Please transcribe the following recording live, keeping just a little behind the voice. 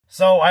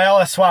So I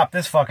LS swapped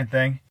this fucking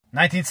thing.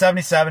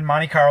 1977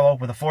 Monte Carlo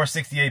with a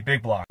 468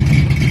 big block.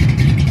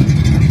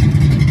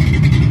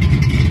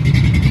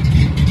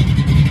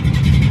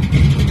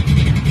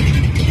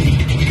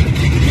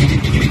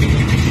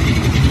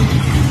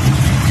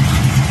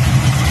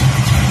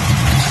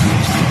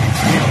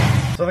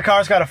 So the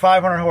car's got a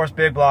 500 horse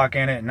big block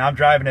in it, and I'm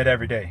driving it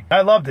every day.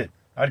 I loved it.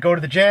 I'd go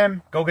to the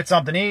gym, go get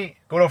something to eat,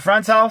 go to a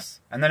friend's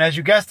house, and then as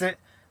you guessed it,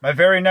 my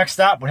very next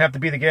stop would have to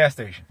be the gas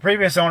station. The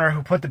previous owner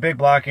who put the big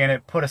block in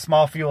it put a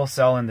small fuel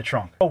cell in the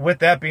trunk. But with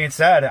that being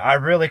said, I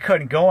really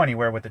couldn't go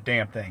anywhere with the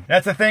damn thing.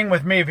 That's the thing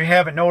with me, if you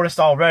haven't noticed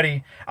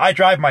already, I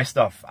drive my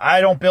stuff. I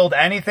don't build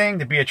anything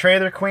to be a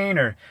trailer queen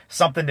or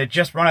something to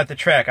just run at the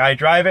track. I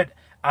drive it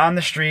on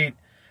the street,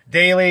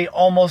 daily,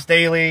 almost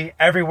daily,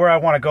 everywhere I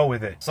want to go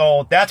with it.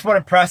 So that's what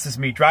impresses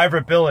me,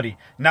 drivability,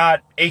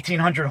 not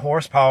 1800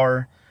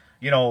 horsepower,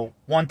 you know,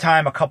 one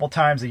time, a couple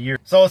times a year.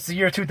 So it's the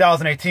year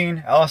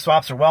 2018. LS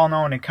swaps are well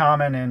known and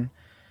common in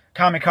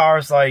common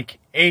cars like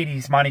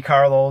 80s Monte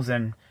Carlos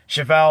and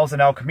Chevelles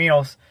and El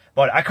Caminos,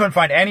 but I couldn't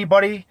find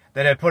anybody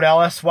that had put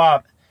LS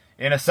swap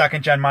in a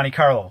second gen Monte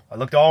Carlo. I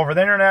looked all over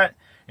the internet.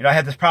 You know, I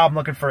had this problem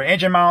looking for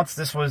engine mounts.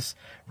 This was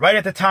right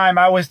at the time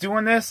I was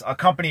doing this. A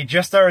company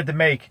just started to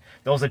make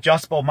those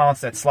adjustable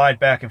mounts that slide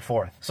back and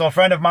forth. So a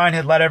friend of mine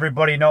had let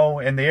everybody know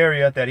in the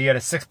area that he had a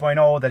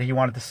 6.0 that he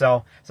wanted to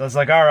sell. So I was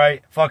like, all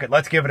right, fuck it,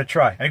 let's give it a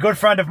try. And a good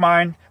friend of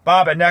mine,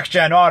 Bob at Next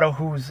Gen Auto,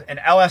 who's an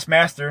LS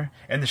master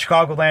in the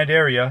Chicagoland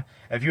area,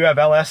 if you have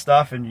LS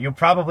stuff, and you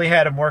probably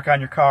had him work on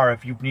your car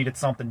if you needed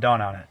something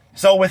done on it.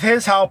 So with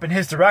his help and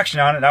his direction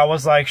on it, I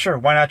was like, sure,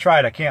 why not try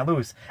it? I can't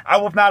lose. I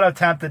would not have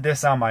attempted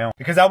this on my own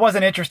because I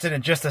wasn't interested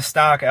in just a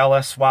stock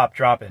LS swap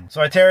drop-in.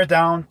 So I tear it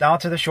down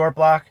to the short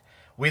block.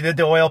 We did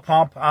the oil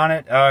pump on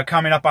it.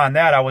 Coming up on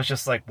that, I was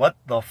just like, what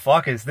the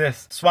fuck is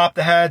this? Swap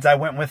the heads. I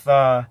went with,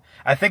 I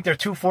think they're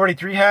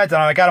 243 heads,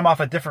 and I got them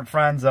off a different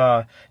friend's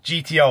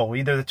GTO.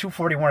 Either the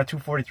 241 or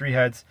 243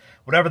 heads.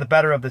 Whatever the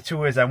better of the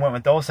two is, I went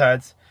with those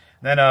heads.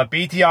 Then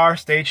BTR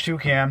stage 2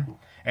 cam.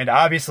 And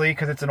obviously,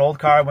 because it's an old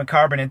car, I went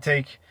carbon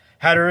intake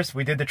headers.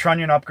 We did the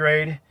trunnion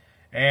upgrade.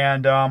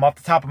 And off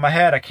the top of my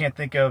head, I can't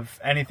think of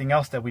anything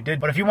else that we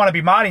did. But if you want to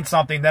be modding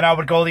something, then I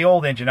would go the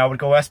old engine. I would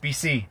go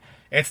SBC.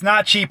 It's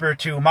not cheaper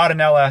to mod an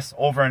LS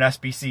over an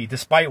SBC,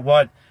 despite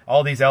what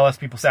all these LS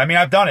people say. I mean,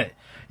 I've done it.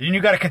 And you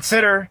got to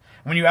consider,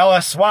 when you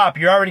LS swap,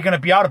 you're already going to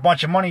be out a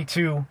bunch of money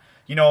to,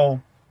 you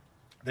know,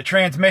 the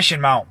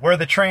transmission mount, where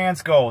the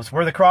trans goes,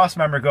 where the cross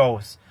member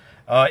goes.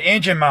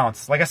 Engine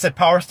mounts, like I said,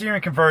 power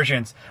steering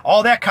conversions,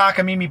 all that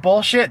cockamamie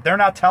bullshit they're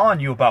not telling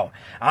you about.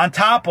 On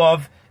top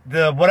of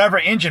the whatever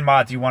engine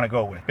mods you want to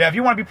go with. Yeah, if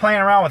you want to be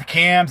playing around with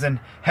cams and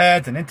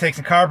heads and intakes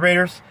and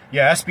carburetors,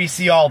 yeah,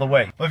 SBC all the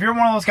way. But if you're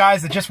one of those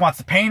guys that just wants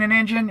to paint an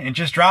engine and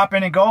just drop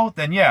in and go,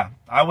 then yeah,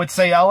 I would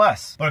say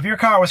LS. But if your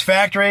car was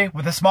factory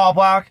with a small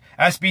block,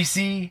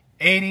 SBC,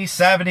 80s,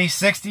 70s,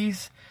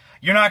 60s,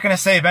 you're not going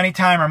to save any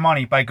time or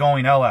money by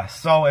going LS.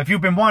 So if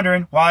you've been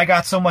wondering why I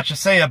got so much to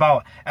say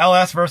about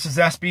LS versus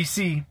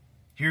SBC,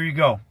 here you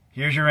go.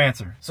 Here's your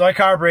answer. So I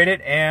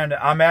carbureted, and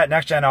I'm at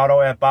Next Gen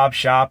Auto at Bob's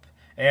shop,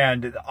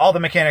 and all the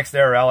mechanics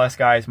there are LS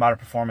guys, Modern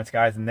Performance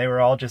guys, and they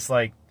were all just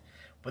like,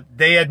 but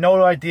they had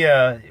no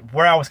idea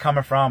where I was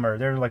coming from, or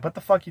they were like, what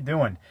the fuck you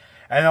doing?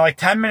 And then like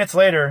 10 minutes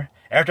later,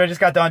 after I just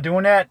got done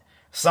doing that,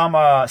 some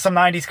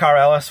 90s car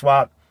LS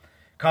swap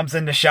comes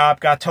in the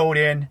shop, got towed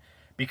in,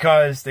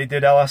 because they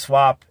did LS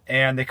swap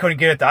and they couldn't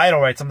get it to idle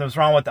right. Something was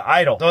wrong with the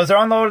idle. So as they're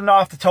unloading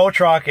off the tow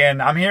truck and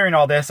I'm hearing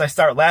all this, I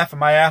start laughing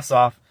my ass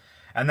off.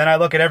 And then I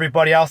look at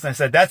everybody else and I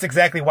said, that's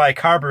exactly why I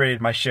carbureted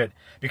my shit.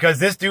 Because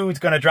this dude's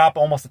going to drop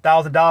almost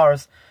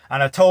 $1,000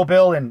 on a tow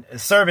bill and a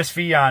service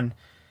fee on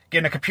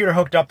getting a computer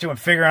hooked up to and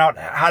figuring out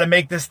how to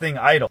make this thing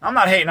idle. I'm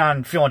not hating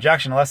on fuel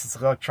injection unless it's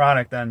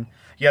electronic, then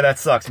yeah, that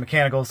sucks.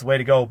 Mechanical is the way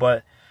to go,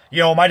 but you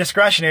know, my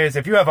discretion is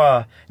if you have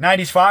a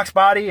 90s Fox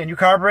body and you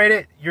carburate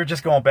it, you're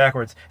just going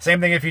backwards.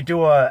 Same thing if you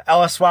do a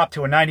LS swap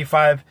to a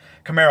 95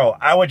 Camaro.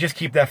 I would just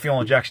keep that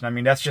fuel injection. I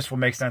mean, that's just what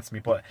makes sense to me.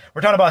 But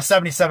we're talking about a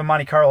 77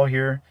 Monte Carlo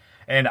here,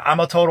 and I'm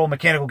a total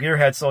mechanical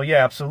gearhead, so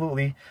yeah,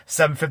 absolutely,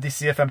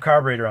 750 CFM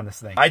carburetor on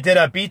this thing. I did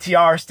a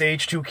BTR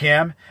stage 2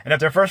 cam, and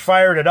after I first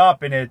fired it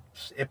up and it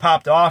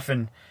popped off,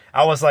 and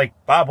I was like,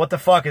 Bob, what the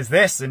fuck is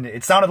this? And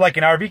it sounded like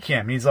an RV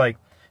cam. And he's like,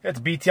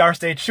 it's BTR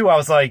stage 2. I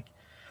was like,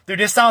 dude,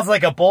 this sounds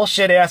like a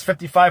bullshit-ass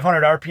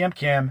 5,500 RPM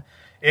cam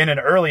in an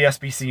early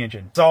SBC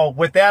engine. So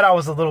with that, I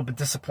was a little bit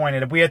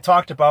disappointed. We had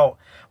talked about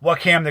what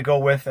cam to go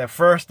with at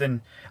first, and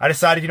I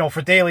decided, you know,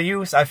 for daily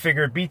use, I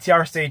figured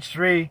BTR Stage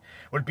 3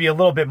 would be a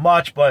little bit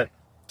much, but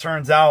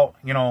turns out,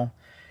 you know,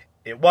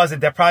 it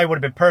wasn't. That probably would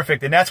have been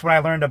perfect, and that's when I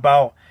learned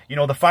about, you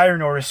know, the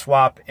firing order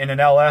swap in an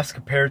LS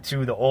compared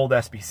to the old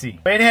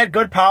SBC. It had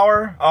good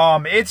power.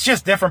 It's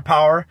just different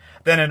power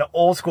than an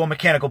old school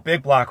mechanical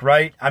big block,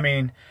 right? I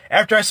mean,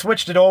 after I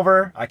switched it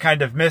over, I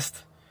kind of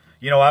missed,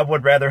 you know, I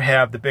would rather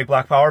have the big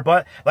block power.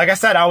 But like I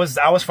said, I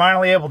was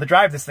finally able to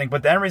drive this thing.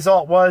 But the end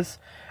result was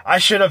I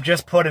should have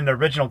just put an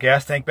original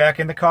gas tank back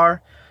in the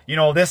car. You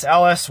know, this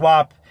LS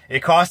swap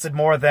it costed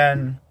more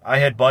than I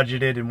had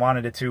budgeted and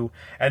wanted it to.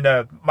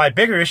 And my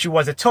bigger issue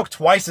was it took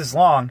twice as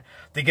long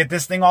to get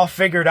this thing all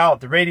figured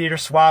out, the radiator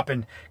swap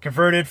and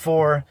converted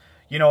for,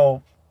 you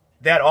know,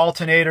 that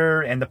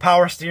alternator and the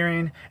power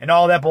steering and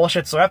all that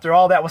bullshit. So after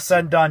all that was said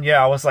and done,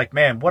 yeah, I was like,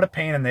 man, what a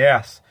pain in the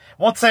ass.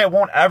 Won't say I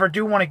won't ever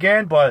do one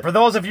again, but for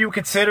those of you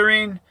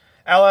considering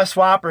LS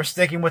swap or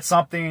sticking with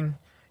something,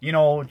 you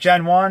know,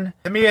 Gen 1,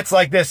 to me it's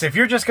like this. If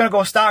you're just going to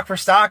go stock for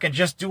stock and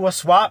just do a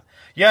swap,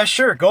 yeah,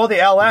 sure, go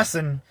the LS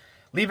and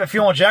leave it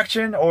fuel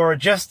injection, or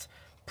just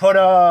put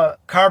a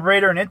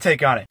carburetor and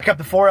intake on it. I kept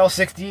the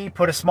 4L60,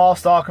 put a small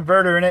stall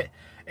converter in it,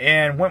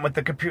 and went with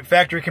the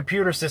factory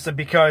computer system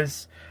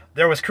because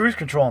there was cruise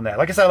control in that.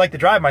 Like I said, I like to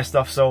drive my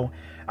stuff, so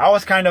I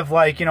was kind of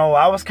like, you know,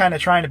 I was kind of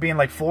trying to be in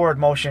like forward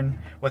motion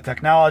with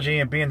technology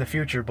and be in the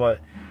future. But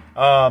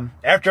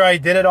after I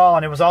did it all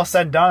and it was all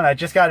said and done and I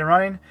just got it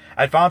running,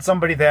 I found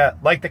somebody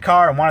that liked the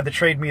car and wanted to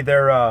trade me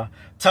their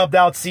tubbed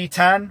out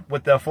C10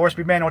 with the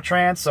 4-speed manual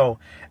trans. So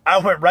I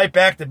went right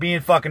back to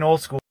being fucking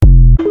old school.